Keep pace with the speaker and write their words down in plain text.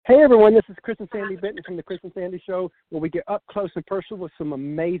Hey everyone, this is Chris and Sandy Benton from the Chris and Sandy Show, where we get up close and personal with some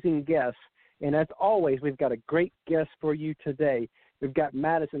amazing guests. And as always, we've got a great guest for you today. We've got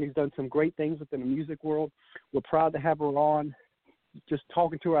Madysyn, who's done some great things within the music world. We're proud to have her on. Just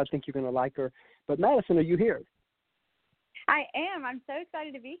talking to her, I think you're going to like her. But Madysyn, are you here? I am. I'm so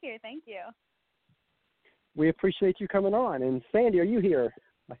excited to be here. Thank you. We appreciate you coming on. And Sandy, are you here?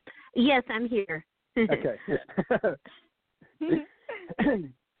 Yes, I'm here. Okay.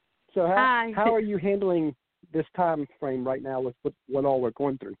 So how are you handling this time frame right now with what all we're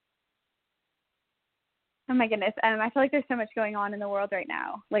going through? Oh, my goodness. I feel like there's so much going on in the world right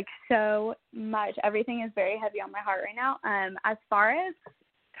now, like so much. Everything is very heavy on my heart right now. As far as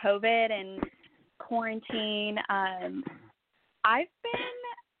COVID and quarantine, I've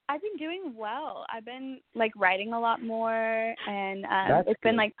been doing well. I've been, like, writing a lot more, and it's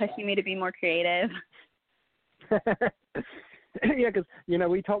been, like, pushing me to be more creative. Yeah, because, you know,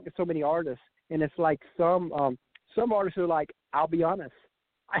 we talk to so many artists, and it's like some artists are like, I'll be honest,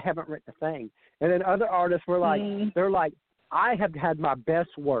 I haven't written a thing. And then other artists were like, they're like, I have had my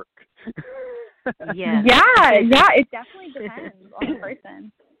best work. Yeah, it definitely depends on the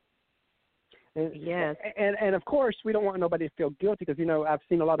person. And, yes. And of course, we don't want nobody to feel guilty because, you know, I've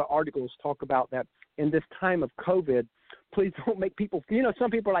seen a lot of articles talk about that in this time of COVID, please don't make people, you know,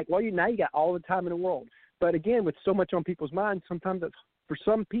 some people are like, well, now you got all the time in the world. But again, with so much on people's minds, sometimes for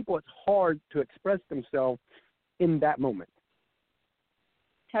some people it's hard to express themselves in that moment.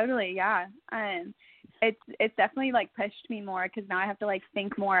 Totally, yeah. It's definitely, like, pushed me more because now I have to, like,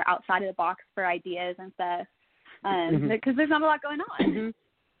 think more outside of the box for ideas and stuff because there's not a lot going on.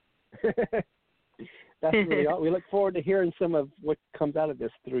 That's really all. We look forward to hearing some of what comes out of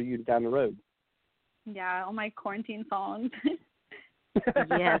this through you down the road. Yeah, all my quarantine songs.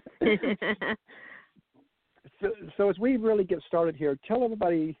 Yes. So as we really get started here, tell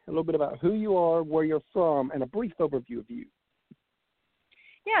everybody a little bit about who you are, where you're from, and a brief overview of you.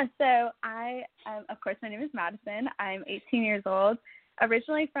 Yeah, so of course, my name is Madysyn. I'm 18 years old,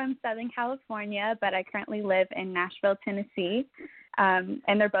 originally from Southern California, but I currently live in Nashville, Tennessee. And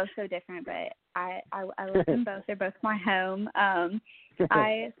they're both so different, but I love them both. They're both my home.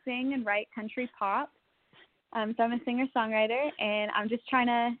 I sing and write country pop. So I'm a singer-songwriter, and I'm just trying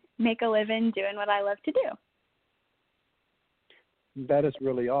to make a living doing what I love to do. That is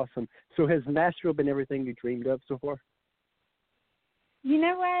really awesome. So has Nashville been everything you dreamed of so far? You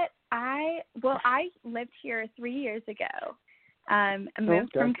know what? I lived here 3 years ago. I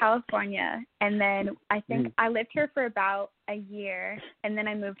moved from California, and then I think I lived here for about a year, and then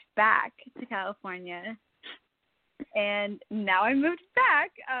I moved back to California, and now I moved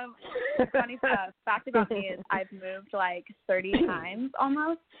back. Funny fact about me is I've moved like 30 times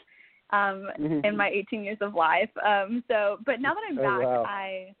almost in my 18 years of life. But now that I'm back, wow.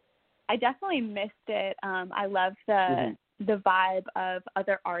 I definitely missed it. I love the vibe of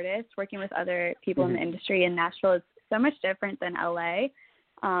other artists, working with other people in the industry, and Nashville is so much different than LA.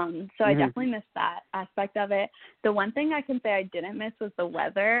 So I definitely missed that aspect of it. The one thing I can say I didn't miss was the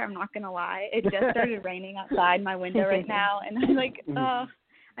weather. I'm not going to lie. It just started raining outside my window right now, and I'm like, oh,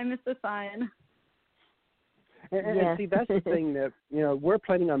 I miss the sun. And see, that's the thing that, you know, we're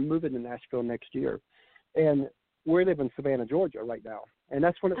planning on moving to Nashville next year, and we live in Savannah, Georgia right now. And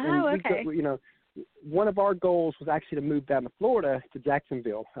that's one of, you know, one of our goals was actually to move down to Florida to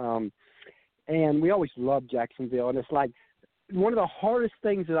Jacksonville. And we always loved Jacksonville, and it's like one of the hardest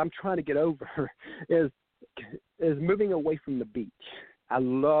things that I'm trying to get over is moving away from the beach. I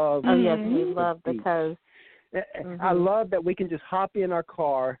love the coast. I love that we can just hop in our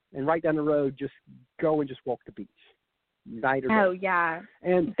car and right down the road just go and just walk the beach night or day. Oh yeah,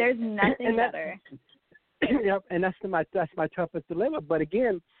 and there's nothing better. Yep, and that's my toughest dilemma. But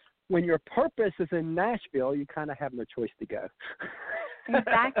again, when your purpose is in Nashville, you kind of have no choice to go.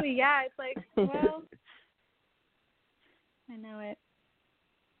 Exactly. Yeah, it's like, well, I know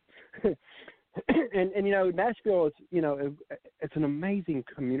it. And you know, Nashville is, you know, it's an amazing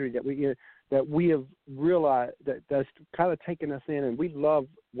community that we have realized that's kind of taken us in, and we love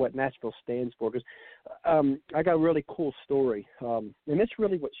what Nashville stands for. Because I got a really cool story, and it's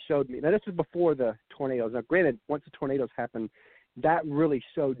really what showed me. Now, this is before the tornadoes. Now, granted, once the tornadoes happened, that really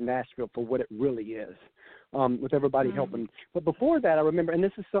showed Nashville for what it really is, with everybody helping. But before that, I remember, and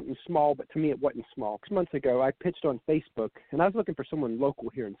this is something small, but to me it wasn't small. 'Cause months ago, I pitched on Facebook, and I was looking for someone local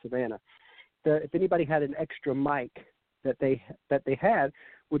here in Savannah. That if anybody had an extra mic that they had,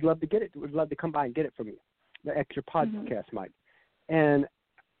 would love to get it. Would love to come by and get it from you, the extra podcast mic. And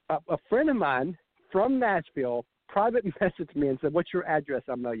a friend of mine from Nashville private messaged me and said, "What's your address?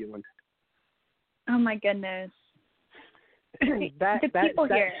 I'll mail you one." Oh my goodness. that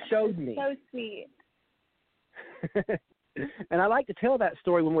showed me. So sweet. And I like to tell that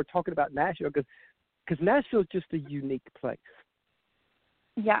story when we're talking about Nashville because Nashville is just a unique place.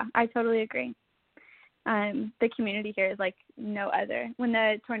 Yeah, I totally agree. The community here is like no other. When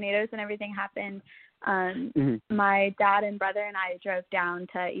the tornadoes and everything happened, my dad and brother and I drove down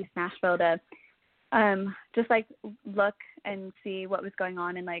to East Nashville to just like look and see what was going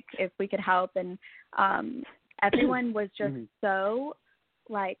on and like if we could help. And everyone was just so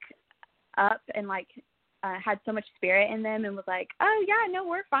like up and like had so much spirit in them and was like, oh yeah, no,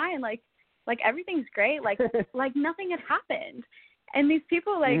 we're fine. Like everything's great. Like like nothing had happened. And these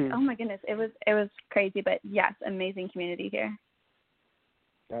people, like, oh my goodness, it was crazy. But yes, amazing community here.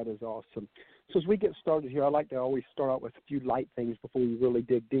 That is awesome. So as we get started here, I like to always start out with a few light things before we really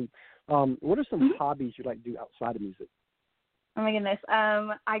dig deep. What are some hobbies you like to do outside of music? Oh my goodness.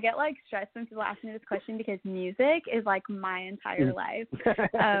 I get like stressed when people ask me this question because music is like my entire life.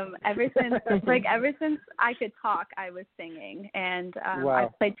 Ever since I could talk, I was singing, and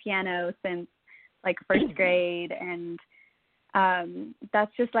I've played piano since like first grade, and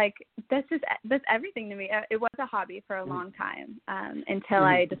that's everything to me. It was a hobby for a long time until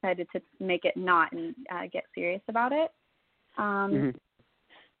I decided to make it not and get serious about it.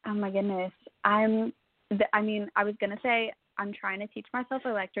 Oh my goodness. I was going to say I'm trying to teach myself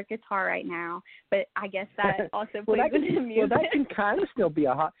electric guitar right now, but I guess that also plays into music. Well, that can kind of still be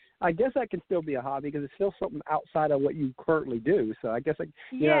a hobby. I guess that can still be a hobby because it's still something outside of what you currently do. So I guess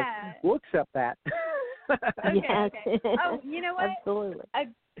you know, we'll accept that. Okay. Oh, you know what? Absolutely.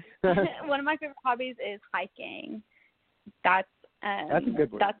 One of my favorite hobbies is hiking. That's a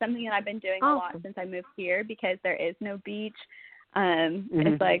good one. That's something that I've been doing a lot since I moved here because there is no beach.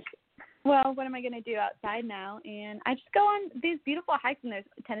 It's like, well, what am I going to do outside now? And I just go on these beautiful hikes, and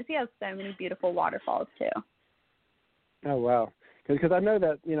Tennessee has so many beautiful waterfalls too. Oh, wow. Because I know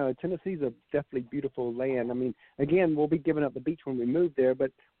that, you know, Tennessee's a definitely beautiful land. I mean, again, we'll be giving up the beach when we move there,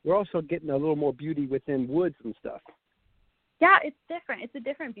 but we're also getting a little more beauty within woods and stuff. Yeah, it's different. It's a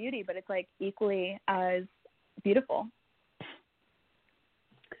different beauty, but it's like equally as beautiful.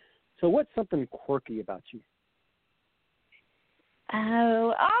 So what's something quirky about you?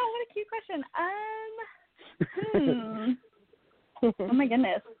 Oh, what a cute question. Oh my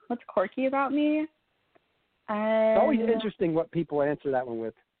goodness, what's quirky about me? It's always interesting what people answer that one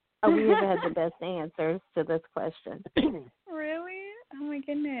with. We have had the best answers to this question. Really? Oh my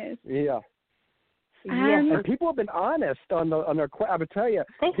goodness. Yeah. And people have been honest on their. I would tell you,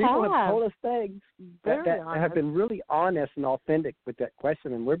 people have told us things that have been really honest and authentic with that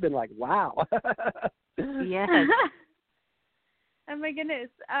question, and we've been like, wow. Yes. Oh my goodness.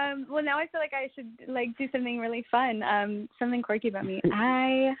 Well, now I feel like I should like do something really fun. Something quirky about me.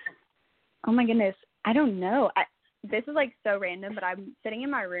 Oh my goodness. I don't know. This is like so random, but I'm sitting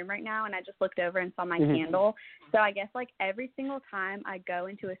in my room right now and I just looked over and saw my candle. So I guess like every single time I go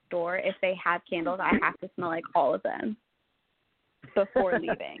into a store, if they have candles, I have to smell like all of them before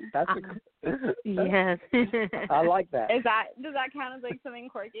leaving. Yes. I like that. Does that count as like something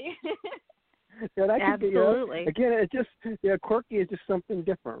quirky? Yeah, that absolutely. Could be, again, it's just, quirky is just something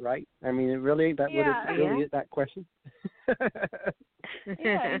different, right? I mean, it really ain't that really is that question.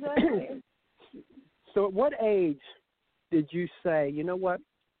 Yeah, exactly. So at what age did you say, you know what,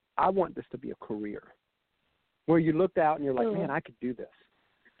 I want this to be a career? Where you looked out and you're like, man, I could do this.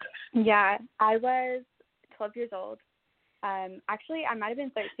 Yeah, I was 12 years old. Actually, I might have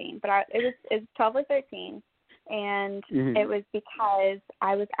been 13, but it was 12 or 13. And it was because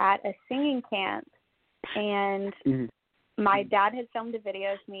I was at a singing camp, and my dad had filmed a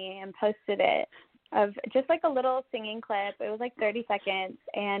video of me and posted it of just like a little singing clip. It was like 30 seconds,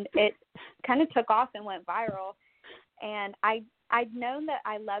 and it kind of took off and went viral. And I'd known that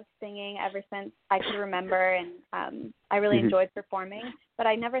I loved singing ever since I could remember, and I really enjoyed performing, but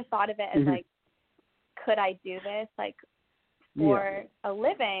I never thought of it as like, could I do this like for a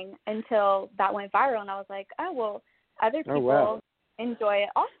living until that went viral. And I was like, oh, well, other people enjoy it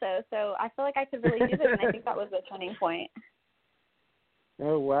also. So I feel like I could really do this, and I think that was the turning point.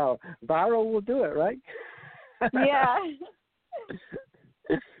 Oh, wow. Viral will do it, right? Yeah.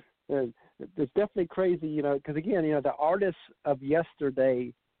 It's definitely crazy, you know, because, again, you know, the artists of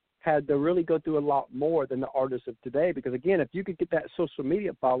yesterday had to really go through a lot more than the artists of today because, again, if you could get that social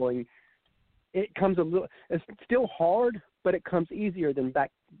media following, it comes it's still hard, but it comes easier than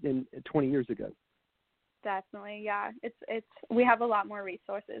back in 20 years ago. Definitely, yeah. We have a lot more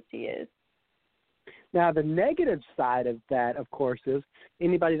resources to use. Now, the negative side of that, of course, is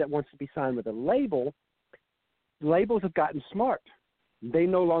anybody that wants to be signed with a label, labels have gotten smart. They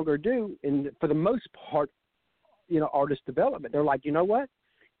no longer do, and for the most part, artist development. They're like, you know what?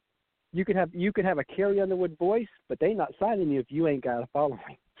 You could have a Carrie Underwood voice, but they not signing you if you ain't got a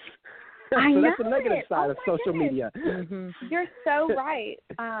following. So that's the negative side of social media. Mm-hmm. You're so right.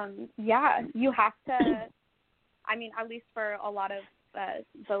 Yeah, you have to. I mean, at least for a lot of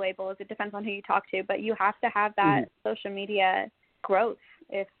the labels, it depends on who you talk to, but you have to have that social media growth.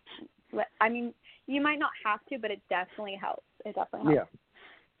 You might not have to, but it definitely helps. It definitely helps.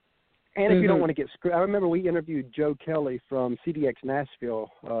 Yeah. And if you don't want to get screwed, I remember we interviewed Joe Kelly from CDX Nashville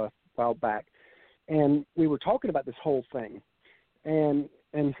a while back, and we were talking about this whole thing, and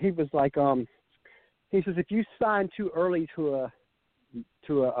he was like, he says, if you sign too early to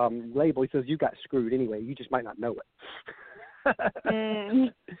a label, he says, you got screwed anyway. You just might not know it.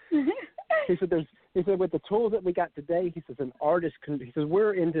 He said with the tools that we got today, he says an artist he says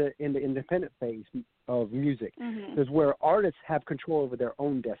we're in the independent phase of music. He says where artists have control over their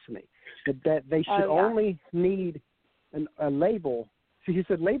own destiny. That they should only need a label. See, he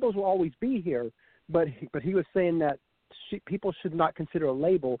said labels will always be here, but he was saying that people should not consider a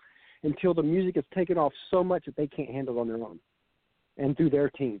label until the music is taken off so much that they can't handle it on their own and through their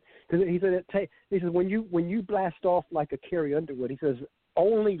team. Because he said when you blast off like a Carrie Underwood, he says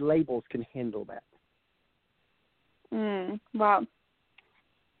only labels can handle that. Wow.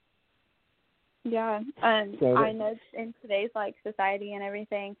 Yeah, and so I know in today's society and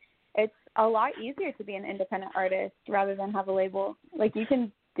everything, it's a lot easier to be an independent artist rather than have a label. Like you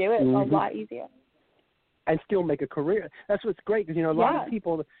can do it a lot easier. And still make a career. That's what's great because a lot of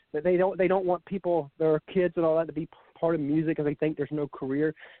people that they don't want their kids and all that to be part of music because they think there's no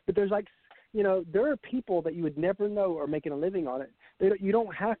career. But there's there are people that you would never know are making a living on it. You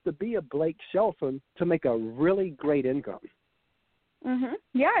don't have to be a Blake Shelton to make a really great income.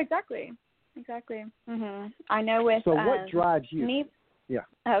 Yeah, exactly. I know with. So what drives you? Me. Yeah.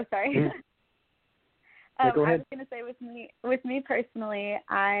 Oh, sorry. Go ahead. I was going to say with me personally,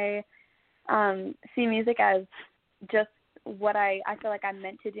 I see music as just what I feel like I'm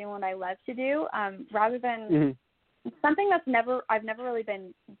meant to do and what I love to do, rather than something I've never really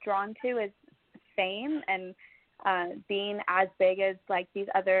been drawn to is fame and being as big as these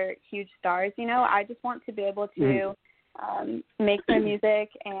other huge stars. I just want to be able to make my music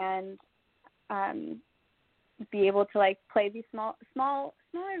and be able to play these smaller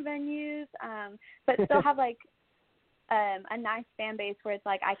venues, but still have a nice fan base where it's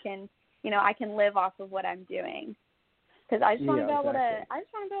I can live off of what I'm doing, because I just want to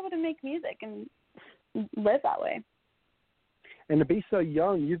be able to make music and live that way. And to be so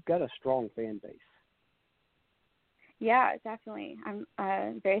young, you've got a strong fan base. Yeah, definitely.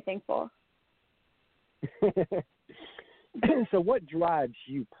 I'm very thankful. So what drives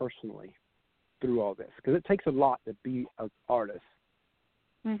you personally through all this? Because it takes a lot to be an artist.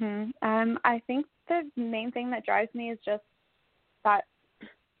 I think the main thing that drives me is just that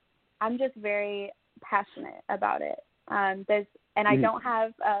I'm just very passionate about it. I don't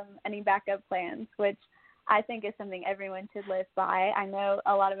have any backup plans, which I think is something everyone should live by. I know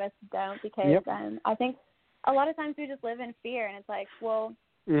a lot of us don't because I think a lot of times we just live in fear, and it's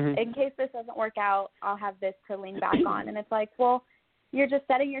in case this doesn't work out, I'll have this to lean back on. And it's you're just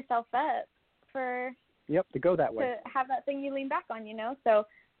setting yourself up for to go that way, to have that thing you lean back on, So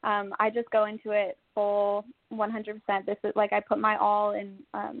I just go into it full 100%. This is I put my all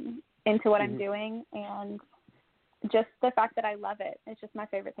into what I'm doing, and just the fact that I love it. It's just my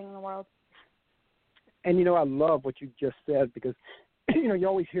favorite thing in the world. And, I love what you just said because, you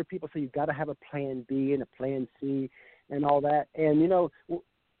always hear people say you've got to have a plan B and a plan C and all that. And,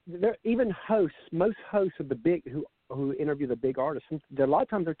 even most hosts of the big who interview the big artists, a lot of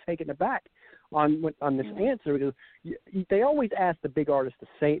times they're taken aback on this answer because they always ask the big artists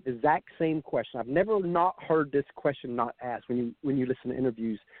the exact same question. I've never not heard this question not asked when you listen to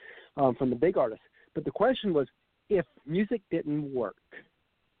interviews from the big artists. But the question was, if music didn't work,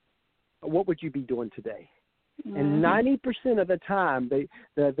 what would you be doing today? And 90% of the time,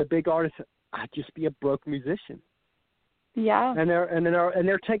 the big artists, I'd just be a broke musician. Yeah. And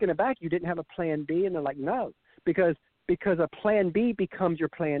they're taken aback. You didn't have a plan B, and they're like, no, because a plan B becomes your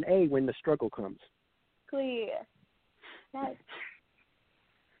plan A when the struggle comes. Clear. Yes.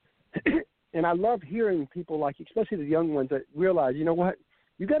 And I love hearing people especially the young ones that realize, you know what,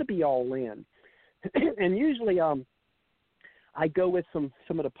 you got to be all in. And usually, I go with some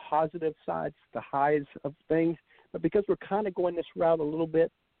of the positive sides, the highs of things, but because we're kind of going this route a little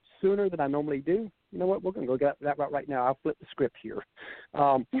bit sooner than I normally do, you know what, we're going to go that route right now. I'll flip the script here.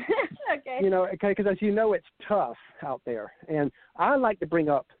 Okay. Because as you know, it's tough out there. And I like to bring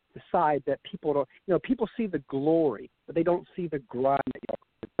up the side that people don't, people see the glory, but they don't see the grind. They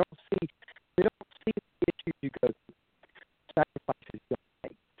don't see the issues you go through.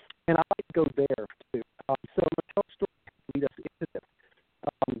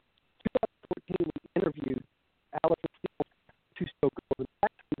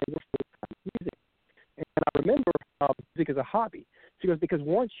 as a hobby. She goes, because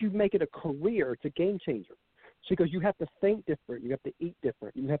once you make it a career, it's a game changer. She goes, you have to think different. You have to eat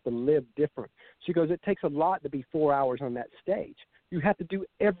different. You have to live different. She goes, it takes a lot to be 4 hours on that stage. You have to do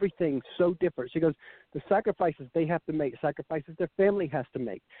everything so different. She goes, the sacrifices they have to make, sacrifices their family has to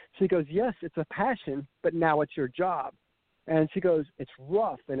make. She goes, yes, it's a passion, but now it's your job. And she goes, it's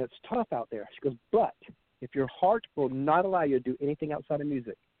rough and it's tough out there. She goes, but if your heart will not allow you to do anything outside of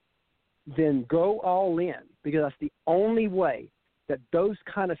music, then go all in, because that's the only way that those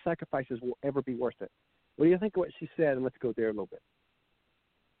kind of sacrifices will ever be worth it. What do you think of what she said? And let's go there a little bit.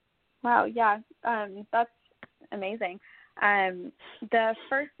 Wow, yeah, that's amazing. The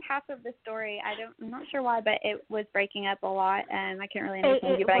first half of the story, I'm not sure why, but it was breaking up a lot, and I can't really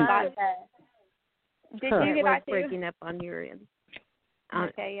understand you, but I got that. Did you get that too? Breaking up on your end.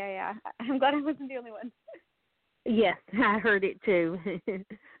 Okay, yeah. I'm glad I wasn't the only one. Yes, I heard it too.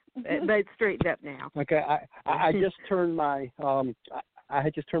 But it's straightened up now. Okay, I just turned my I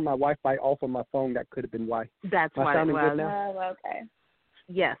had just turned my Wi-Fi off on my phone. That could have been why. That's why it was. Good now? Oh, okay.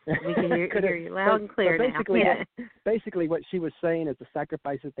 Yes, we can hear you loud and clear now. Basically, what she was saying is the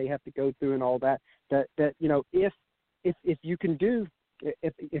sacrifices they have to go through and all that. That you know, if you can do,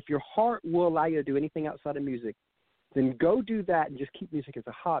 if your heart will allow you to do anything outside of music, then go do that and just keep music as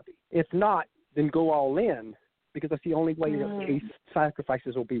a hobby. If not, then go all in, because that's the only way that these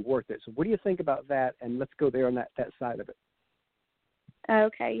sacrifices will be worth it. So what do you think about that? And let's go there on that side of it.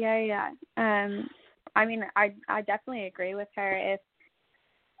 Okay, yeah. I mean, I definitely agree with her.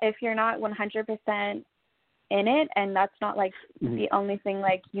 If you're not 100% in it, and that's not like the only thing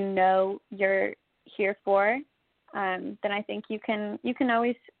like you're here for, then I think you can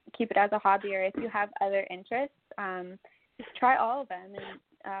always keep it as a hobby. Or if you have other interests, just try all of them and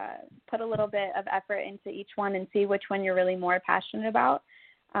put a little bit of effort into each one and see which one you're really more passionate about.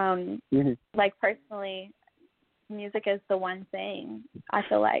 Like personally, music is the one thing I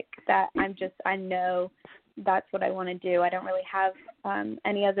feel like that I know that's what I want to do. I don't really have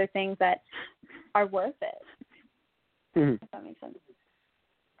any other things that are worth it. If that makes sense.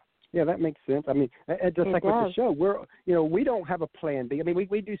 Yeah, that makes sense. I mean, just like with the show, we don't have a plan B. I mean,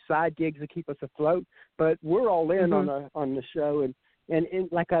 we do side gigs to keep us afloat, but we're all in on the show. And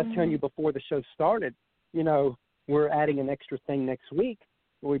like I was telling you before the show started, we're adding an extra thing next week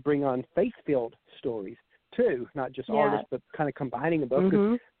where we bring on faith-filled stories too, not just artists, but kind of combining them both.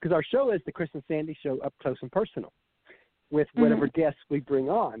 Because our show is the Chris and Sandy Show, up close and personal, with whatever guests we bring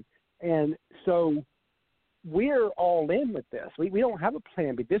on. And so we're all in with this. We don't have a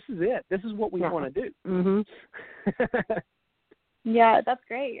plan B. This is it. This is what we want to do. Yeah, that's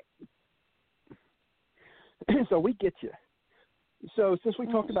great. So we get you. So since we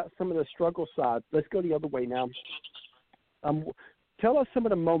talked about some of the struggle side, let's go the other way now. Tell us some of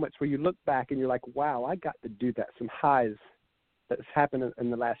the moments where you look back and you're like, wow, I got to do that, some highs that's happened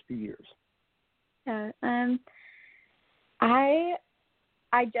in the last few years. Yeah,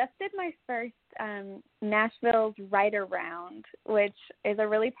 I just did my first Nashville's Write Around, which is a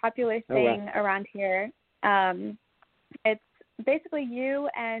really popular thing around here. It's basically you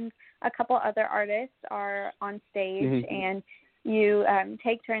and a couple other artists are on stage, and you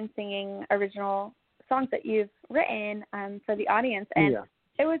take turns singing original songs that you've written for the audience. And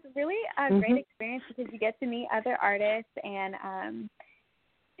it was really a great experience because you get to meet other artists and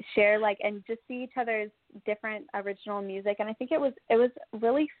share and just see each other's different original music. And I think it was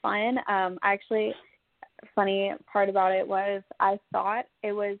really fun. Actually, funny part about it was I thought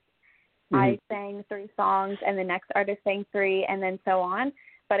it was I sang 3 songs and the next artist sang 3 and then so on.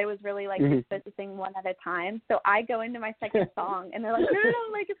 But it was really you're supposed to sing one at a time. So I go into my second song and they're like, no,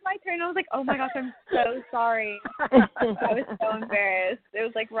 it's my turn. And I was like, oh my gosh, I'm so sorry. I was so embarrassed. It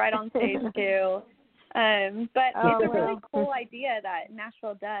was right on stage too. But it's a really cool idea that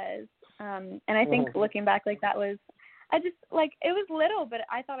Nashville does. And I think looking back, that was, I just it was little, but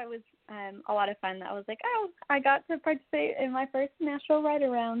I thought it was a lot of fun. That I was like, oh, I got to participate in my first Nashville Write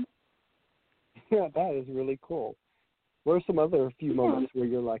Around. Yeah, that is really cool. What are some other few moments where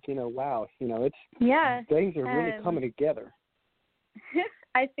you're like, wow, it's things are really coming together?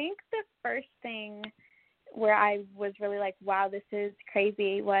 I think the first thing where I was really like, wow, this is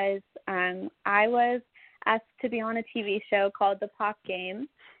crazy was I was asked to be on a TV show called The Pop Game,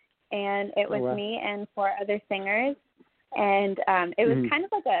 and it was me and 4 other singers, and it was kind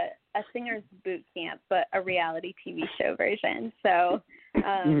of like a singer's boot camp, but a reality TV show version. So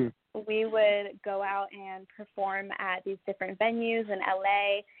we would go out and perform at these different venues in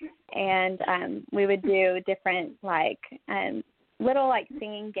LA, and we would do different little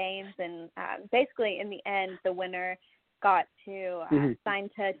singing games, and basically in the end the winner got to sign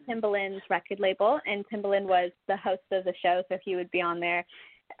to Timbaland's record label, and Timbaland was the host of the show, so he would be on there.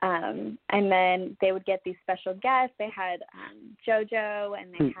 And then they would get these special guests. They had JoJo,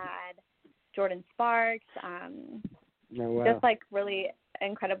 and they had Jordan Sparks, just like really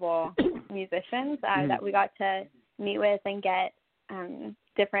incredible musicians that we got to meet with and get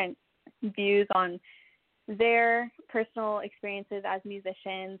different views on their personal experiences as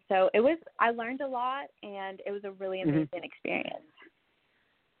musicians. So I learned a lot, and it was a really amazing experience.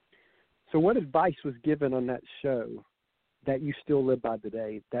 So what advice was given on that show that you still live by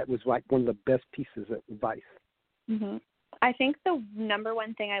today, that was like one of the best pieces of advice? I think the number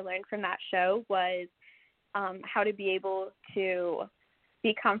one thing I learned from that show was how to be able to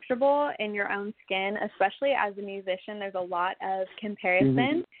be comfortable in your own skin, especially as a musician. There's a lot of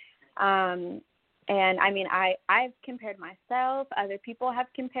comparison. And I mean, I've compared myself, other people have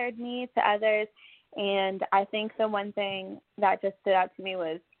compared me to others, and I think the one thing that just stood out to me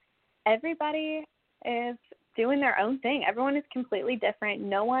was everybody is doing their own thing. Everyone is completely different.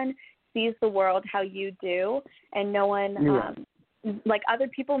 No one sees the world how you do, and no one, like other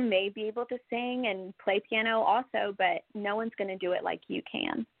people may be able to sing and play piano also, but no one's going to do it like you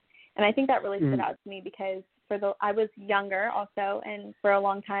can. And I think that really stood out to me because I was younger also, and for a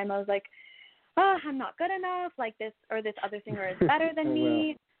long time I was like, oh, I'm not good enough, like this or this other singer is better than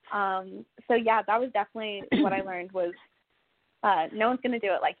me. So yeah, that was definitely what I learned was no one's going to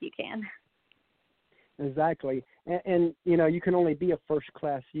do it like you can. Exactly. And you know, you can only be a first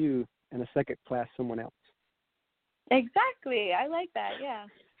class you and a second class someone else. Exactly. I like that, yeah.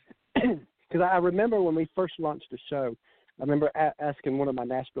 Because I remember when we first launched the show, I remember asking one of my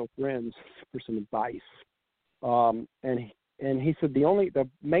Nashville friends for some advice. And he said, the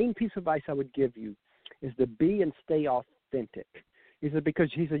main piece of advice I would give you is to be and stay authentic. He said,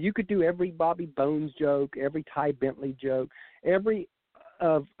 because he said, you could do every Bobby Bones joke, every Ty Bentley joke, every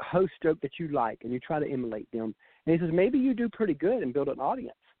host joke that you like, and you try to emulate them. And he says, maybe you do pretty good and build an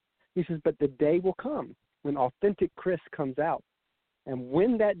audience. He says, but the day will come when authentic Chris comes out. And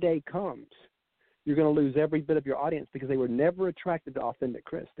when that day comes, you're going to lose every bit of your audience because they were never attracted to authentic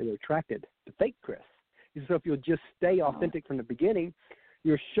Chris. They were attracted to fake Chris. So if you'll just stay authentic from the beginning,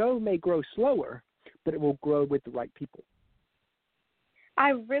 your show may grow slower, but it will grow with the right people.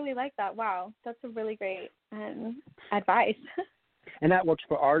 I really like that. Wow, that's a really great advice. And that works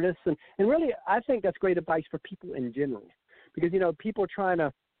for artists. And really, I think that's great advice for people in general. Because, you know, people are trying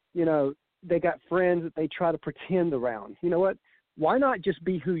to, you know, they got friends that they try to pretend around. You know what? Why not just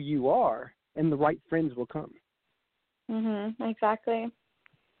be who you are, and the right friends will come? Exactly.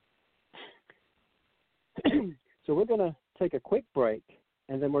 So we're going to take a quick break,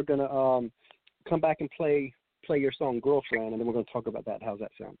 and then we're going to come back and play your song, Girlfriend, and then we're going to talk about that. How's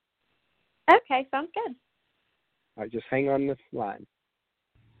that sound? Okay, sounds good. All right, just hang on the line.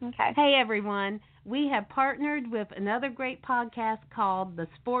 Okay. Hey, everyone. We have partnered with another great podcast called the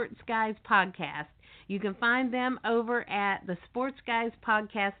Sports Guys Podcast. You can find them over at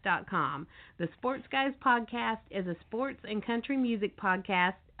thesportsguyspodcast.com. The Sports Guys Podcast is a sports and country music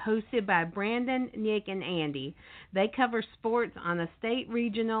podcast hosted by Brandon, Nick, and Andy. They cover sports on a state,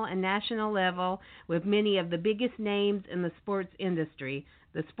 regional, and national level with many of the biggest names in the sports industry.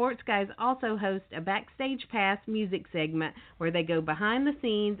 The Sports Guys also host a Backstage Pass music segment where they go behind the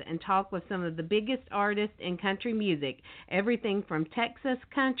scenes and talk with some of the biggest artists in country music, everything from Texas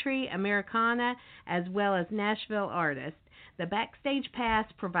country, Americana, as well as Nashville artists. The Backstage Pass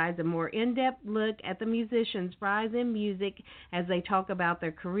provides a more in-depth look at the musicians' rise in music as they talk about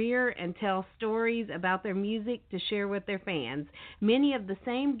their career and tell stories about their music to share with their fans. Many of the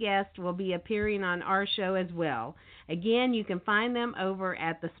same guests will be appearing on our show as well. Again, you can find them over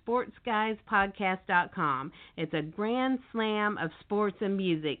at thesportsguyspodcast.com. It's a grand slam of sports and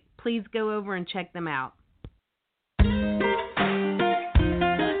music. Please go over and check them out.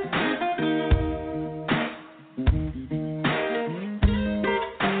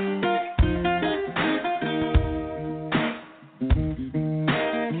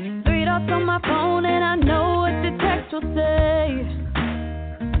 On my phone and I know what the text will say.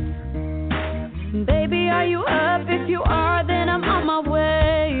 Baby, are you up? If you are, then I'm on my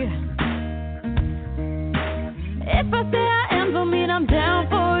way. If I say I am, don't mean I'm down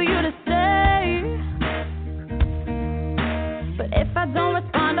for you to stay. But if I don't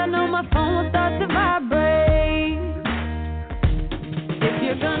respond, I know my phone will start to vibrate. If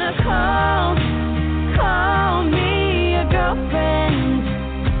you're gonna call me a girlfriend.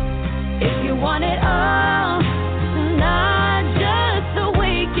 If you want it all, not just the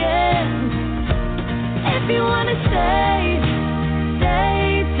weekend. If you want to stay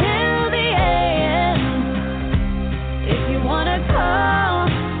till the end. If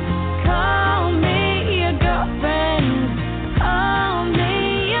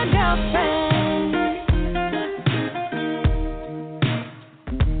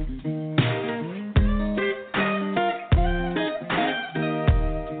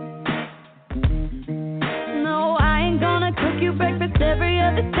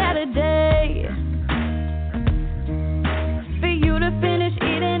other Saturday for you to finish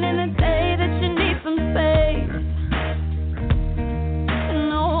eating and then say that you need some space.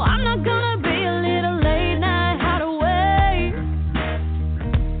 No, I'm not gonna be a little late night hideaway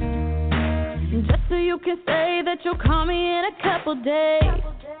just so you can say that you'll call me in a couple days.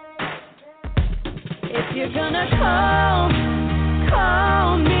 If you're gonna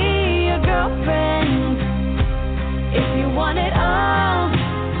call me your girlfriend. If you want it all,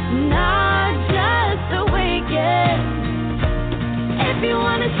 not just a weekend. If you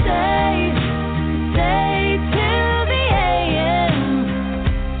wanna stay till the AM.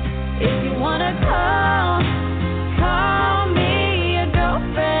 If you wanna call me your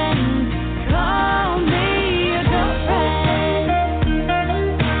girlfriend. Call me your girlfriend.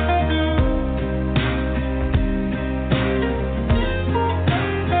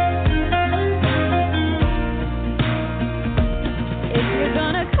 If you're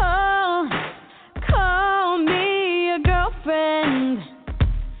gonna call me your girlfriend.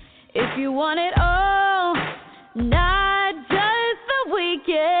 If you want it all, not just the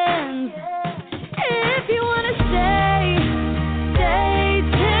weekends. If you wanna stay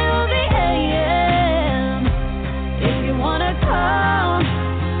till the AM. If you wanna call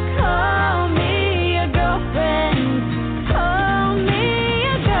me your girlfriend. Call me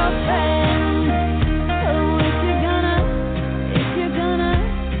your girlfriend. Oh, if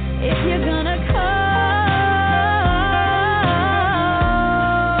you're gonna call,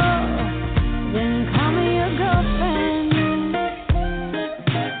 then call me your girlfriend.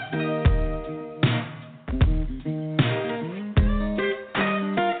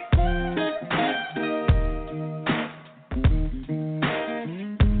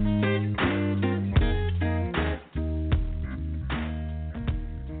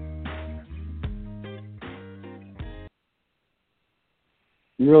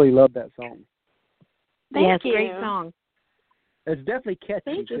 Really love that song. Yes, Thank great you. song. It's definitely catchy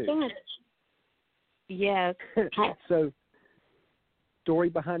Thank you too. so much. Yes. So, story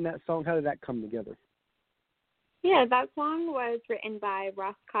behind that song, how did that come together? Yeah, that song was written by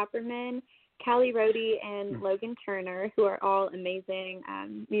Ross Copperman, Callie Rohde, and Logan Turner, who are all amazing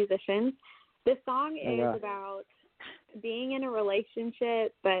musicians. This song Oh, is wow. about being in a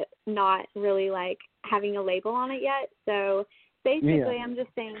relationship, but not really like having a label on it yet. So basically, I'm just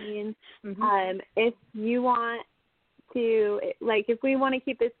saying, if you want to, like, if we want to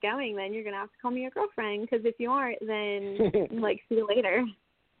keep this going, then you're gonna have to call me your girlfriend. Because if you aren't, then like, see you later.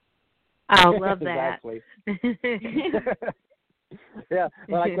 I love that. Exactly. Yeah,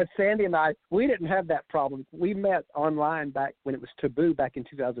 well, like with Sandy and I, we didn't have that problem. We met online back when it was taboo back in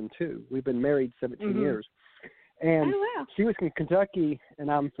 2002. We've been married 17 years. And she was from Kentucky,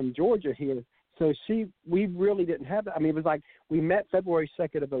 and I'm from Georgia here. So we really didn't have that. I mean, it was like we met February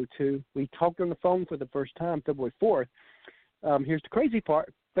 2nd of 2002. We talked on the phone for the first time February 4th. Here's the crazy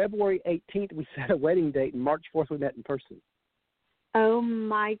part. February 18th, we set a wedding date, and March 4th, we met in person. Oh,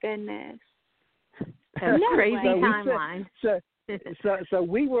 my goodness. That's No crazy way. timeline. So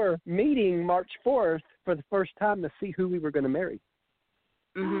we were meeting March 4th for the first time to see who we were going to marry.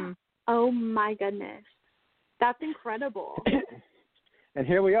 Oh, my goodness. That's incredible. And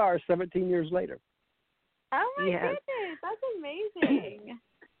here we are 17 years later. Oh, my goodness. That's amazing.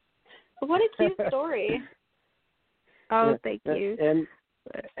 What a cute story. Oh, thank you.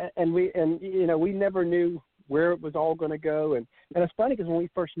 And we we never knew where it was all going to go. And it's funny because when we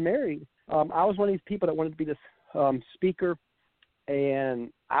first married, I was one of these people that wanted to be this speaker, and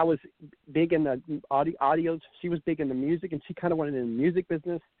I was big in the audios. She was big in the music, and she kind of wanted in the music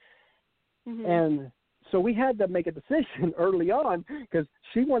business. And so we had to make a decision early on because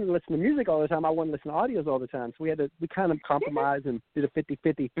she wanted to listen to music all the time. I wanted to listen to audios all the time. So we kind of compromised and did a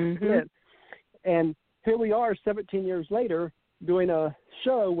 50-50 split. And here we are 17 years later doing a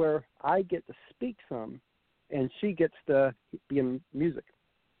show where I get to speak some and she gets to be in music.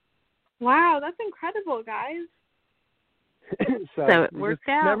 Wow, that's incredible, guys. So it worked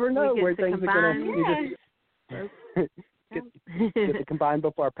out. Never know where things combine. are going to get to combine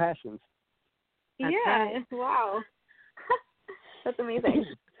both our passions. That's right. Wow. That's amazing.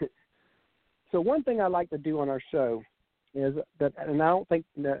 So one thing I like to do on our show is that, and I don't think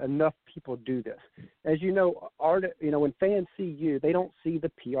that enough people do this. As you know, when fans see you, they don't see the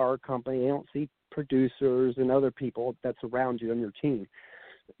PR company, they don't see producers and other people that's around you on your team.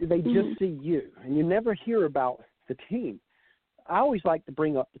 They just see you, and you never hear about the team. I always like to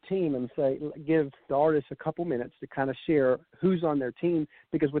bring up the team and give the artists a couple minutes to kind of share who's on their team,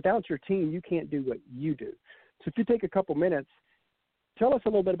 because without your team, you can't do what you do. So if you take a couple minutes, tell us a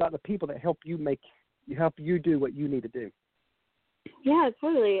little bit about the people that help you do what you need to do. Yeah,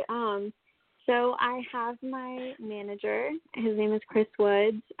 totally. So I have my manager. His name is Chris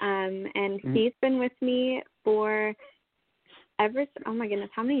Woods, and he's been with me for oh my goodness,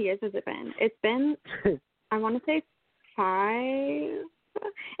 how many years has it been? It's been, I want to say 5.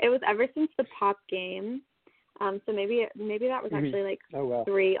 It was ever since the pop game. So maybe that was actually like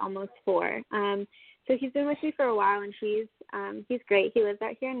 3, almost 4. So he's been with me for a while, and he's great. He lives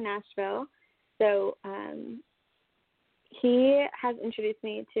out here in Nashville. So he has introduced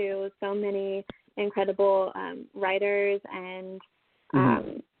me to so many incredible writers, and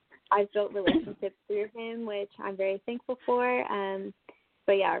I've built relationships through him, which I'm very thankful for.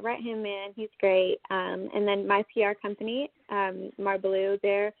 But yeah, right hand man, he's great. And then my PR company, Marbleu,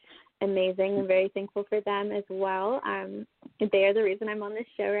 they're amazing. I'm very thankful for them as well. They are the reason I'm on this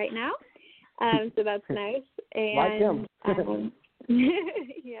show right now. So that's nice. And like him.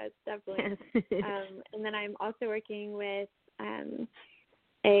 yes, definitely. And then I'm also working with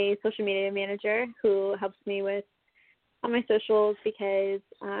a social media manager who helps me with on my socials, because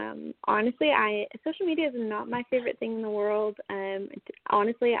honestly, social media is not my favorite thing in the world.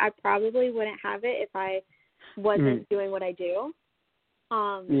 Honestly, I probably wouldn't have it if I wasn't doing what I do.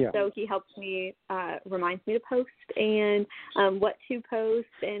 So he helps me, reminds me to post and what to post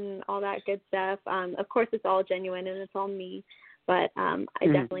and all that good stuff. Of course, it's all genuine and it's all me, but I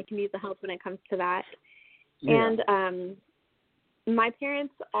definitely can use the help when it comes to that. Yeah. And my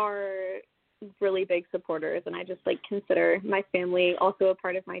parents are really big supporters, and I just consider my family also a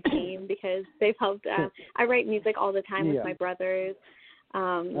part of my team, because they've helped. I write music all the time with my brothers.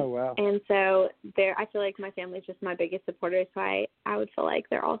 And so I feel like my family is just my biggest supporter, so I would feel like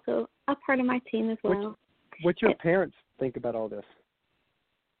they're also a part of my team as well. What your parents think about all this?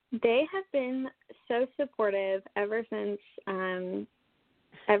 They have been so supportive ever since I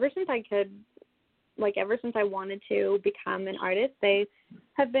could, ever since I wanted to become an artist. They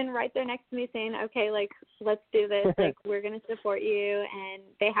have been right there next to me saying, okay, let's do this. We're going to support you. And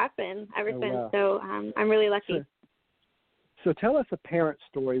they have been ever since. Wow. So I'm really lucky. So tell us a parent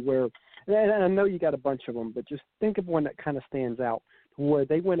story where, and I know you got a bunch of them, but just think of one that kind of stands out, where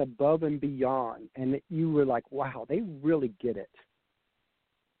they went above and beyond, and you were like, wow, they really get it.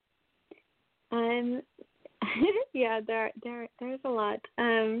 Yeah, there's a lot.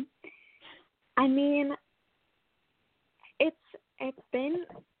 I mean, they've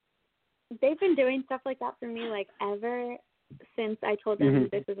been doing stuff like that for me ever since I told them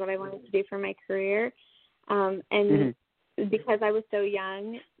this is what I wanted to do for my career. And because I was so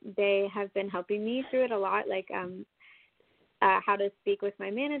young, they have been helping me through it a lot, how to speak with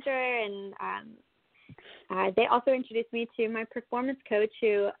my manager, and they also introduced me to my performance coach,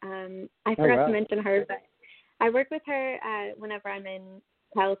 who I forgot to mention her, but I work with her whenever I'm in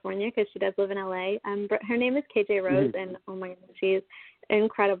California, because she does live in LA. Her name is KJ Rose, and oh my God, she's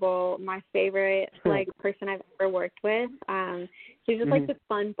incredible. My favorite person I've ever worked with. She's just this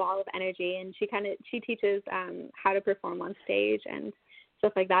fun ball of energy, and she teaches how to perform on stage and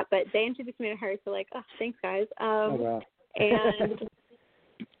stuff like that. But they introduced me to her, so thanks guys. And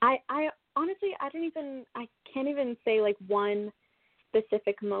I honestly I can't even say one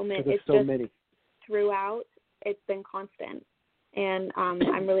specific moment. It's so just many. Throughout, it's been constant. And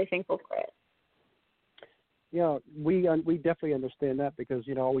I'm really thankful for it. Yeah, we definitely understand that, because,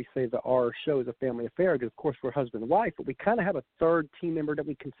 I always say that our show is a family affair, because, of course, we're husband and wife, but we kind of have a third team member that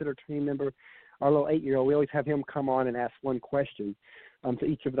we consider a team member. Our little 8-year-old, we always have him come on and ask one question to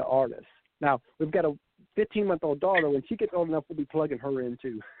each of the artists. Now, we've got a 15-month-old daughter. When she gets old enough, we'll be plugging her in,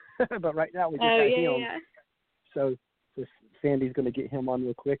 too. But right now, we just got him. Yeah. So Sandy's going to get him on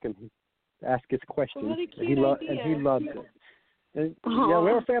real quick and ask his questions. What a cute idea. And he loves it. And,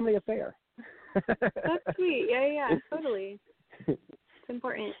 we're a family affair. That's sweet. Yeah, totally. It's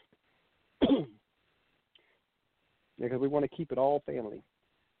important. Because we want to keep it all family.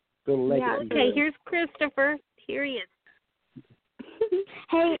 Build a legacy. Yeah. Okay, here's Christopher. Here he is.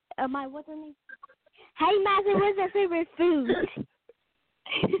 Hey, what's her name? Hey, Madysyn, what's your favorite food?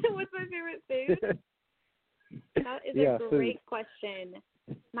 What's my favorite food? That is a great question.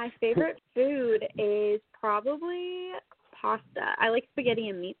 My favorite food is probably pasta. I like spaghetti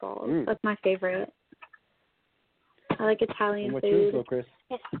and meatballs. That's my favorite. I like Italian food. Yours, little Chris?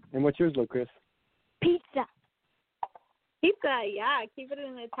 And what's yours, little Chris? Pizza. Pizza, yeah. Keep it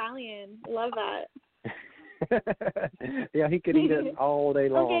in Italian. Love that. Yeah, he could eat it all day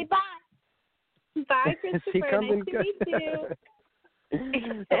long. Okay, bye. Bye, Christopher. Nice to meet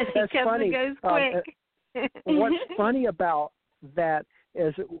you. That's funny. Goes quick. What's funny about that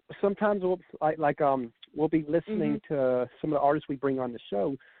is sometimes we'll be listening to some of the artists we bring on the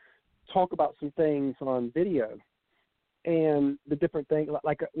show talk about some things on video, and the different things.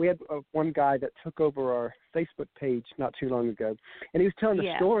 Like we had one guy that took over our Facebook page not too long ago, and he was telling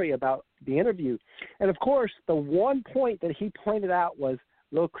the story about the interview. And, of course, the one point that he pointed out was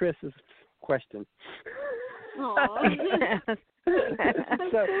Lil Chris's question. Aww.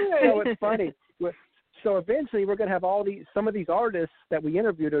 so it's funny. So eventually we're going to have some of these artists that we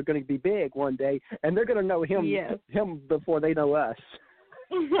interviewed are going to be big one day, and they're going to know him before they know us.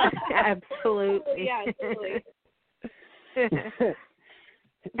 Absolutely. Yeah, totally.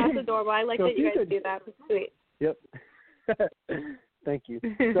 That's adorable. I like that you guys do that. That's sweet. Yep. Thank you.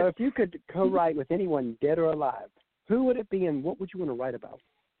 So if you could co-write with anyone, dead or alive, who would it be, and what would you want to write about?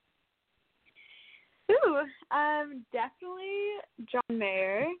 Definitely John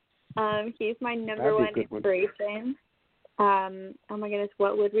Mayer. He's my number one inspiration. Oh my goodness,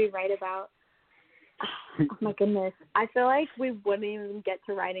 what would we write about? Oh my goodness, I feel like we wouldn't even get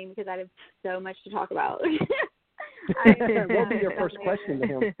to writing because I have so much to talk about. What would be your first question to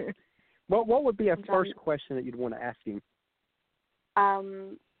him? What would be a first question that you'd want to ask him?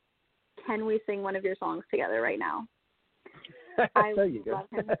 Can we sing one of your songs together right now? I love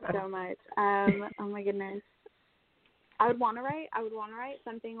him so much. Oh my goodness. I would want to write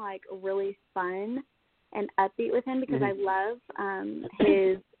something like really fun and upbeat with him because I love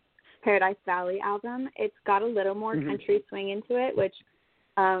his Paradise Valley album. It's got a little more country swing into it, which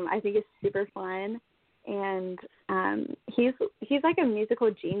I think is super fun. And he's like a musical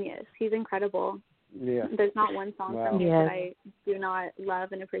genius. He's incredible. Yeah. There's not one song from him that I do not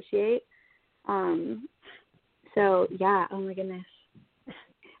love and appreciate. So yeah, oh my goodness.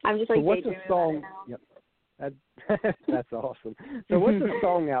 I'm just like what's a song? Yep. That's awesome. So what's a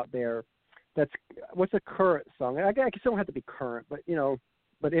song out there what's a current song? I guess it don't have to be current, but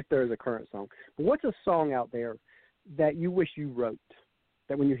but if there is a current song. But what's a song out there that you wish you wrote?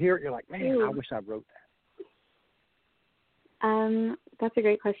 That when you hear it, you're like, man, I wish I wrote that. That's a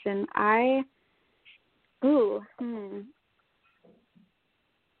great question. I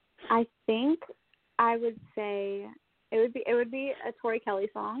think I would say it would be a Tori Kelly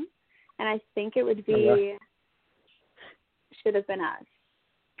song, and I think it would be Should Have Been Us.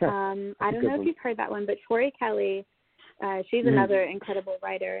 I don't know if you've heard that one, but Tori Kelly, she's another incredible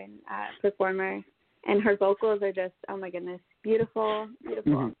writer and performer, and her vocals are just, oh my goodness, beautiful.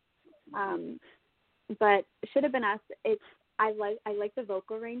 But Should Have Been Us, I like the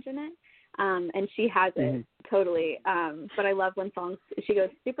vocal range in it, and she has it totally. But I love when songs, she goes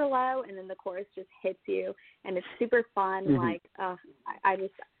super low and then the chorus just hits you, and it's super fun.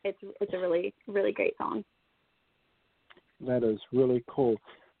 It's a really, really great song. That is really cool.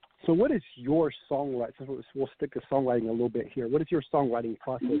 So what is your songwriting? We'll stick to songwriting a little bit here. What is your songwriting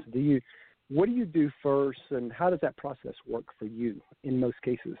process? What do you do first, and how does that process work for you in most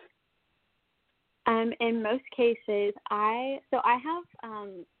cases? In most cases, I have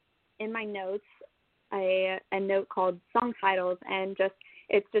in my notes a note called song titles, and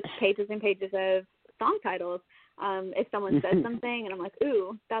it's just pages and pages of song titles. If someone says something and I'm like,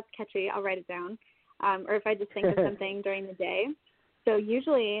 ooh, that's catchy, I'll write it down. Or if I just think of something during the day. So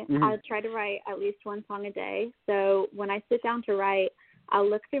usually I'll try to write at least one song a day. So when I sit down to write, I'll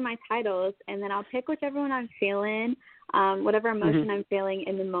look through my titles, and then I'll pick whichever one I'm feeling. Whatever emotion I'm feeling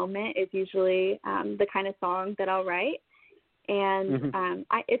in the moment is usually the kind of song that I'll write. And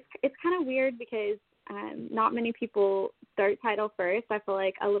it's kind of weird because not many people start title first. I feel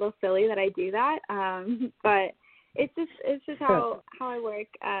like a little silly that I do that, but it's just how I work.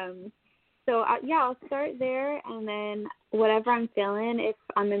 So I'll start there, and then whatever I'm feeling, if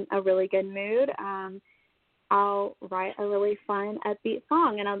I'm in a really good mood, I'll write a really fun, upbeat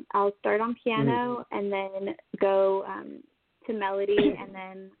song, and I'll start on piano and then go to melody and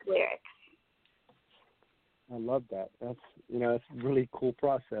then lyrics. I love that. That's a really cool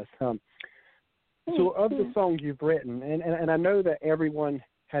process. So of the songs you've written, and I know that everyone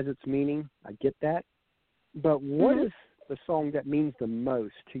has its meaning. I get that. But what is the song that means the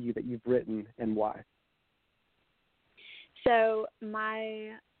most to you that you've written, and why? So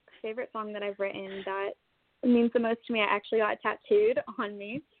my favorite song that I've written that means the most to me, I actually got tattooed on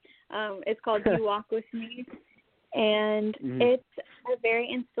me. It's called You Walk With Me, and it's a very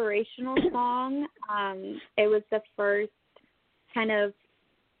inspirational song. It was the first kind of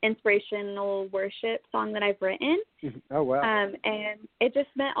inspirational worship song that I've written. Oh, wow. And it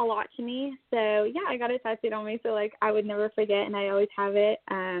just meant a lot to me. So, yeah, I got it tattooed on me, so, I would never forget, and I always have it.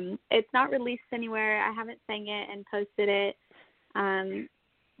 It's not released anywhere. I haven't sang it and posted it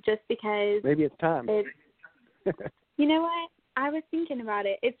just because. Maybe it's time. You know what? I was thinking about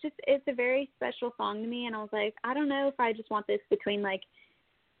it. It's a very special song to me, and I was like, I don't know if I just want this between,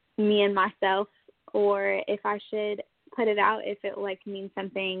 me and myself, or if I should put it out if it like means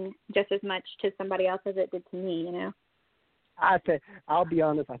something just as much to somebody else as it did to me, you know. I'll be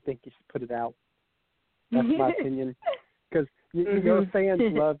honest. I think you should put it out. That's my opinion, because your fans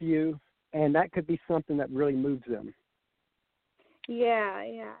love you, and that could be something that really moves them. Yeah,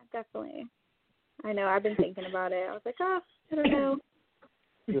 definitely. I know. I've been thinking about it. I was like, I don't know.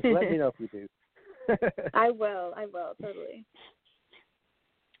 Just let me know if you do. I will, totally.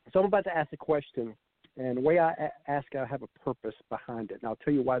 So I'm about to ask a question, and the way I ask it, I have a purpose behind it, and I'll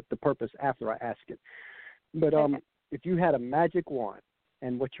tell you why the purpose after I ask it. But if you had a magic wand,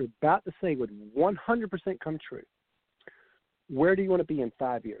 and what you're about to say would 100% come true, where do you want to be in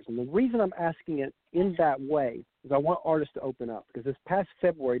 5 years? And the reason I'm asking it in that way is I want artists to open up, because this past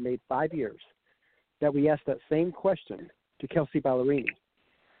February made 5 years that we asked that same question to Kelsey Ballerini.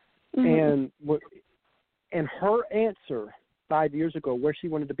 And her answer 5 years ago, where she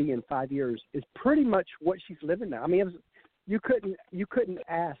wanted to be in 5 years, is pretty much what she's living now. I mean, you couldn't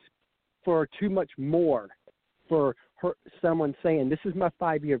ask for too much more for someone saying, this is my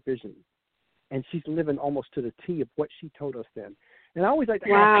 5-year vision. And she's living almost to the T of what she told us then. And I always like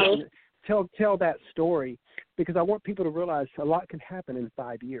to ask tell that story, because I want people to realize a lot can happen in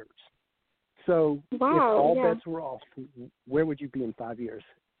 5 years. So if all bets were off, where would you be in 5 years?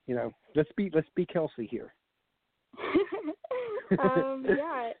 You know, let's be Kelsey here.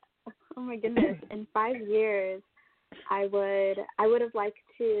 Yeah. Oh my goodness. In 5 years, I would have liked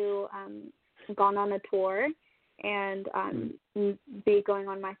to gone on a tour and be going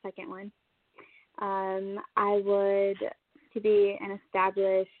on my second one. I would to be an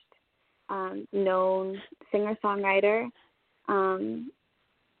established, known singer-songwriter.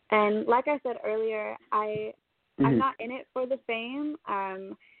 And like I said earlier, I'm not in it for the fame.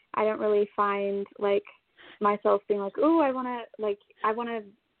 I don't really find like myself being like, ooh, I want to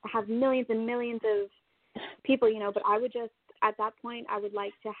have millions and millions of people, you know, but I would just, at that point, I would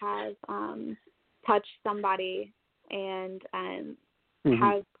like to have touched somebody and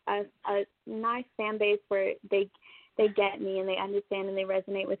have a nice fan base where they get me and they understand and they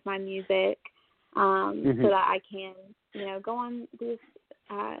resonate with my music, so that I can, you know, go on these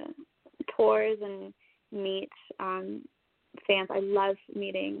tours and meet fans. I love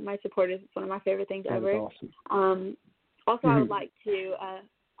meeting my supporters. It's one of my favorite things ever. Awesome. Also, I would like to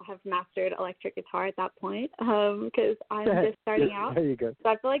have mastered electric guitar at that point, because I'm just starting out. There you go. So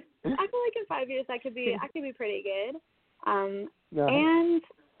I feel like in 5 years I could be pretty good. And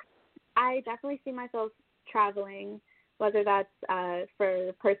I definitely see myself traveling, whether that's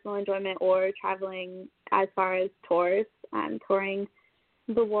for personal enjoyment or traveling as far as tours, touring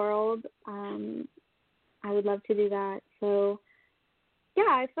the world. I would love to do that. So yeah,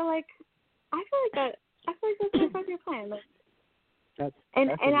 I feel like that's my 5-year plan. That's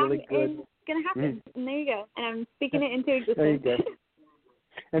really good. And it's gonna happen. And there you go. And I'm speaking it into existence. There you go.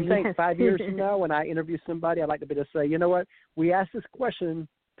 And think 5 years from now, when I interview somebody, I'd like to be able to say, you know what, we asked this question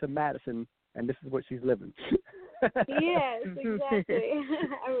to Madysyn, and this is what she's living. Yes, exactly.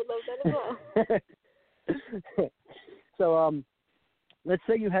 I would love that as well. So let's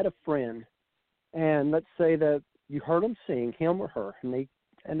say you had a friend, and let's say that you heard them sing, him or her, and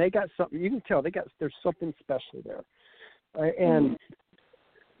they got something. You can tell there's something special there. And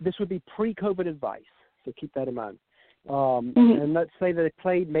this would be pre-COVID advice, so keep that in mind. And let's say that they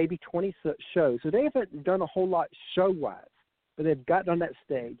played maybe 20 shows. So they haven't done a whole lot show-wise, but they've gotten on that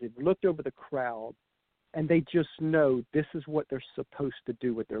stage, they've looked over the crowd, and they just know this is what they're supposed to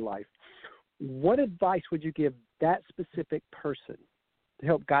do with their life. What advice would you give that specific person to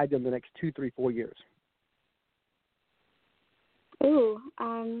help guide them the next 2, 3, 4 years? Oh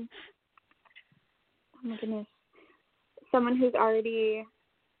my goodness. Someone who's already,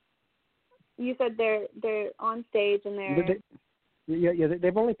 you said they're on stage and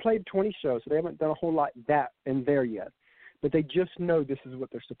they've only played 20 shows, so they haven't done a whole lot that in there yet. But they just know this is what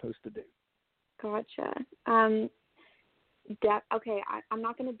they're supposed to do. Gotcha. Okay, I'm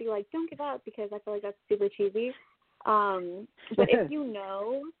not going to be like, don't give up, because I feel like that's super cheesy. But if you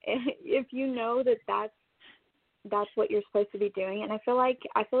know that that's what you're supposed to be doing, and I feel like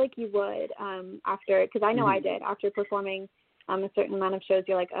you would after, because I know I did after performing a certain amount of shows.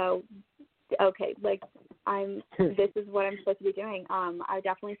 You're like, oh, okay, like this is what I'm supposed to be doing. I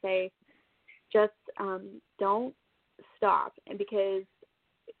definitely say just don't stop, and because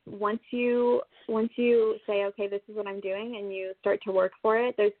once you say, okay, this is what I'm doing, and you start to work for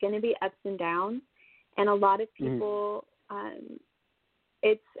it, there's going to be ups and downs, and a lot of people.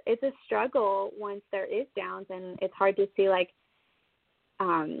 It's a struggle once there is downs, and it's hard to see, like,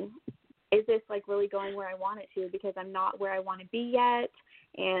 is this like really going where I want it to, because I'm not where I want to be yet.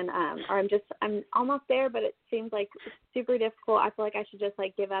 and or I'm almost there, but it seems like super difficult. I feel like I should just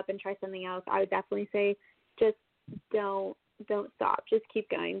like give up and try something else. I would definitely say just don't stop. Just keep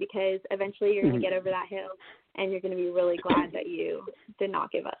going, because eventually you're going to get over that hill, and you're going to be really glad that you did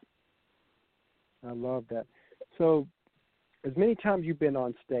not give up. I love that. So, as many times you've been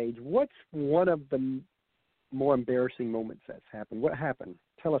on stage, what's one of the more embarrassing moments that's happened? What happened?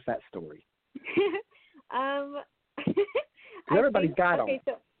 Tell us that story. Everybody's got them. Okay,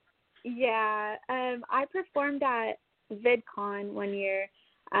 so yeah, I performed at VidCon one year,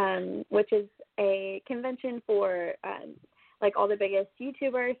 which is a convention for like all the biggest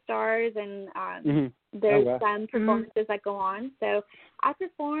YouTuber stars, and there's some performances that go on. So I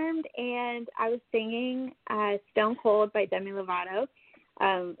performed, and I was singing Stone Cold by Demi Lovato.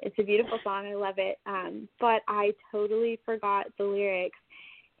 It's a beautiful song. I love it. But I totally forgot the lyrics,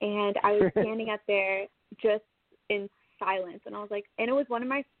 and I was standing up there just in silence, and I was like, and it was one of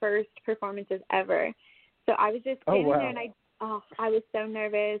my first performances ever. So I was just standing there, and I was so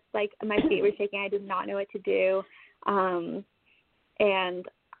nervous. Like, my feet were shaking. I did not know what to do. And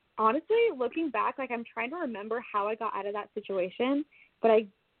honestly, looking back, like, I'm trying to remember how I got out of that situation, but I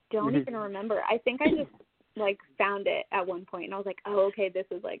don't even remember. I think I just, like, found it at one point, and I was like, oh, okay, this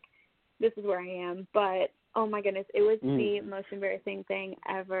is where I am. But, oh, my goodness, it was the most embarrassing thing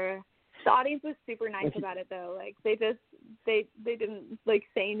ever. The audience was super nice about it, though. Like, they didn't, like,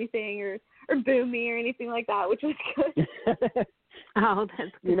 say anything or boo me or anything like that, which was good. Oh,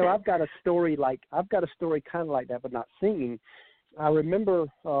 that's good. You know, I've got a story kind of like that, but not singing. I remember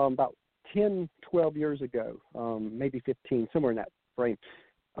about 10, 12 years ago, maybe 15, somewhere in that frame,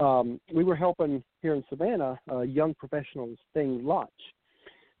 we were helping here in Savannah young professionals thing launch.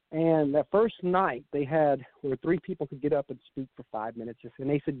 And that first night they had where 3 people could get up and speak for 5 minutes, and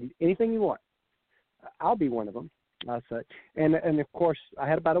they said, anything you want. I'll be one of them, I said. And of course, I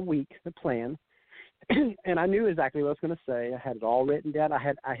had about a week to plan, and I knew exactly what I was going to say. I had it all written down. I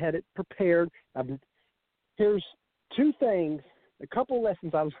had it prepared. Here's 2 things, a couple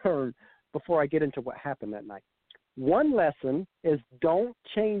lessons I learned before I get into what happened that night. One lesson is don't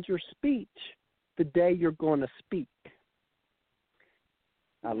change your speech the day you're going to speak.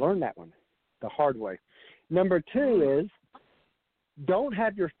 I learned that one the hard way. Number 2 is don't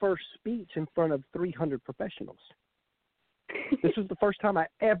have your first speech in front of 300 professionals. This was the first time I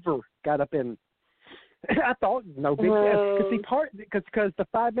ever got up in. I thought, no big deal. Because the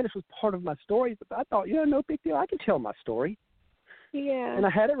 5 minutes was part of my story. But I thought, no big deal. I can tell my story. Yeah. And I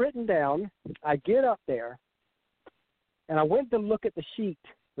had it written down. I get up there, and I went to look at the sheet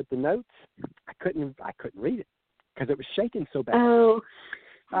with the notes. I couldn't read it because it was shaking so bad. Oh.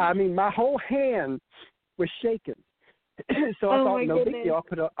 I mean, my whole hand was shaking. So I thought, no big deal.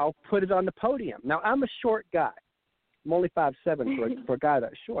 I'll put it on the podium. Now, I'm a short guy. I'm only 5'7" for a guy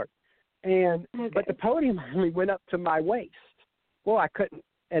that's short. But the podium only went up to my waist. Well, I couldn't,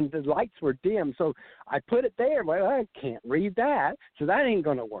 and the lights were dim, so I put it there. Well, I can't read that, so that ain't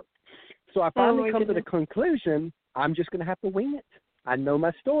going to work. So I finally come to the conclusion, I'm just going to have to wing it. I know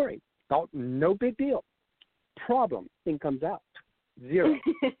my story. Thought, no big deal. Problem, thing comes out. 0.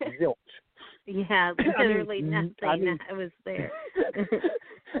 Zilch. Yeah, literally nothing. I was there.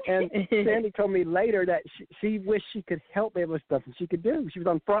 And Sandy told me later that she wished she could help me with stuff and she could do. She was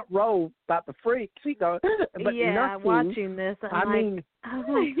on front row about the freak. She goes, but nothing. Watching this, I mean, oh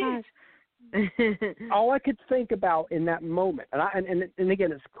my gosh. All I could think about in that moment, and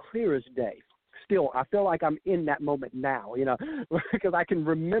again, it's clear as day. Still, I feel like I'm in that moment now, because I can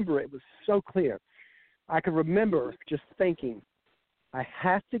remember it was so clear. I can remember just thinking, I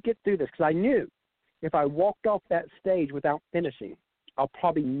have to get through this, because I knew if I walked off that stage without finishing, I'll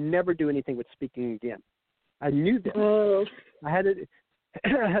probably never do anything with speaking again. I knew this. Oh. I had it.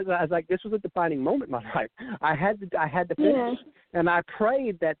 I was like, this was a defining moment in my life. I had to finish, and I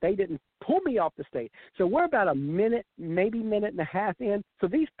prayed that they didn't pull me off the stage. So we're about a minute, maybe minute and a half in. So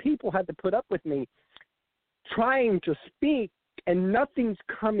these people had to put up with me trying to speak, and nothing's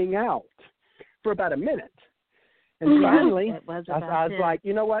coming out for about a minute. And finally, I was like,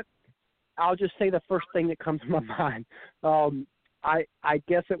 you know what? I'll just say the first thing that comes to my mind. I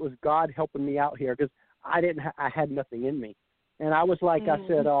guess it was God helping me out here, because I had nothing in me. And I was like, I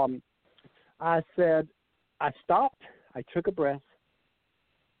stopped, I took a breath,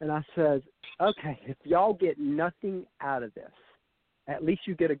 and I said, okay, if y'all get nothing out of this, at least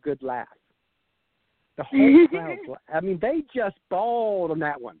you get a good laugh. The whole crowd, they just bawled on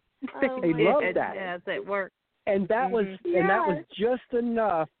that one. They loved that. Yes, it worked. And that was just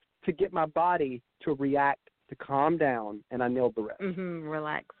enough to get my body to react, to calm down, and I nailed the rest.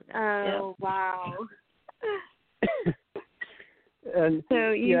 Relax. Oh, wow. And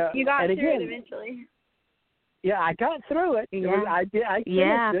so you got through again, it eventually. Yeah, I got through it. Yeah. I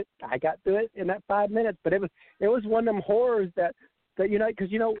finished it. I got through it in that 5 minutes. But it was one of them horrors that because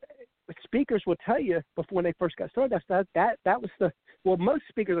speakers will tell you before when they first got started. That was most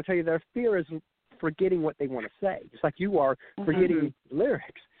speakers will tell you their fear is forgetting what they want to say, just like you are forgetting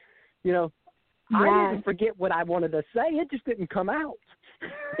lyrics. I didn't forget what I wanted to say. It just didn't come out.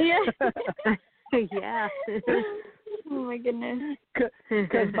 Yeah. Yeah. Oh my goodness.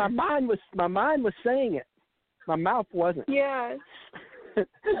 Because my mind was saying it. My mouth wasn't. Yeah.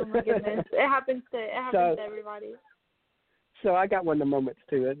 Oh my goodness. It happens to everybody. So I got one of the moments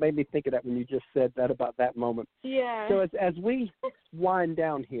too. It made me think of that when you just said that about that moment. Yeah. So as we wind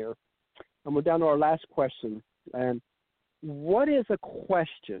down here, and we're down to our last question, and what is a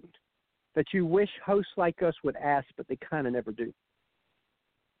question that you wish hosts like us would ask, but they kind of never do?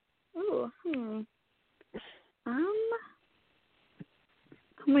 Ooh. Oh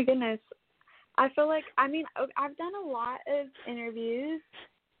my goodness. I feel like, I've done a lot of interviews,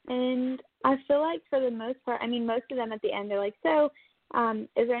 and I feel like for the most part, most of them at the end, they're like, so,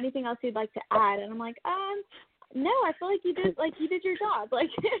 is there anything else you'd like to add? And I'm like, no, I feel like you did your job. Like,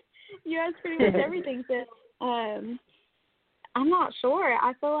 you asked pretty much everything. So, I'm not sure.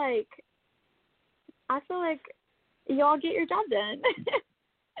 I feel like y'all get your job done.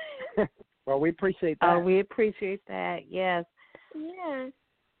 Well, we appreciate that. Oh, we appreciate that. Yes. Yeah.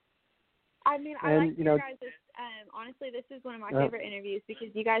 I like you guys. Honestly, this is one of my favorite interviews because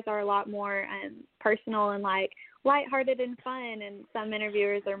you guys are a lot more personal and like lighthearted and fun. And some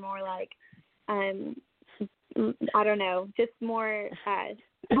interviewers are more like, I don't know, just more. I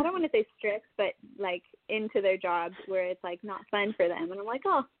don't want to say strict, but like into their jobs where it's like not fun for them. And I'm like,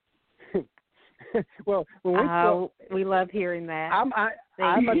 oh. Well, we love hearing that.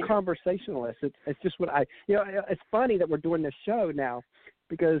 I'm a conversationalist. It's just what it's funny that we're doing this show now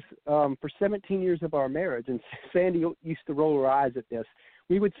because for 17 years of our marriage, and Sandy used to roll her eyes at this,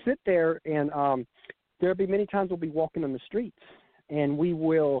 we would sit there and there'll be many times we'll be walking on the streets and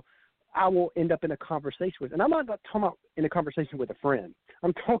I will end up in a conversation with, and I'm not talking about in a conversation with a friend.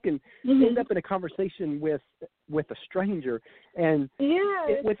 I'm talking end up in a conversation with a stranger, and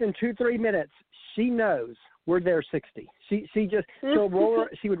within 2-3 minutes, she knows we're there 60. She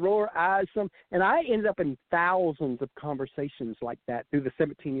would roll her eyes and I ended up in thousands of conversations like that through the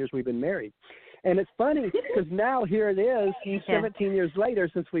 17 years we've been married. And it's funny because now here it is, 17 years later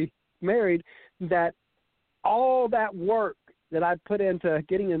since we married, that all that work that I put into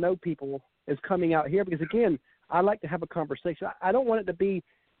getting to know people is coming out here because, again, I like to have a conversation. I don't want it to be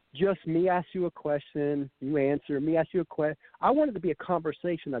just me ask you a question, you answer, me ask you a question. I want it to be a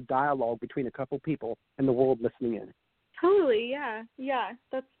conversation, a dialogue between a couple people and the world listening in. Totally, yeah. Yeah,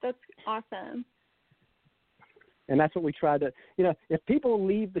 that's awesome. And that's what we try to, if people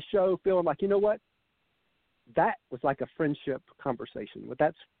leave the show feeling like, you know what, that was like a friendship conversation. But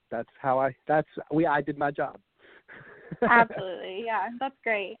that's how I did my job. Absolutely, yeah, that's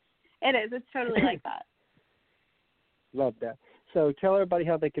great. It is. It's totally like that. Love that. So tell everybody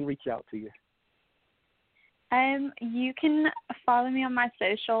how they can reach out to you. You can follow me on my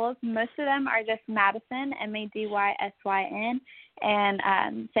socials. Most of them are just Madysyn, Madysyn,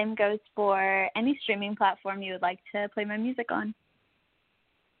 and same goes for any streaming platform you would like to play my music on.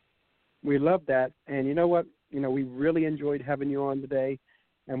 We love that, and you know what? We really enjoyed having you on today,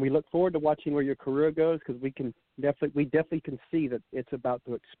 and we look forward to watching where your career goes because we definitely can see that it's about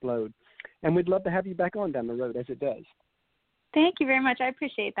to explode, and we'd love to have you back on down the road as it does. Thank you very much. I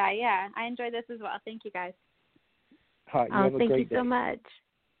appreciate that. Yeah, I enjoyed this as well. Thank you, guys. All right, thank you so much.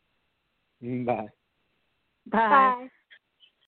 Bye. Bye. Bye.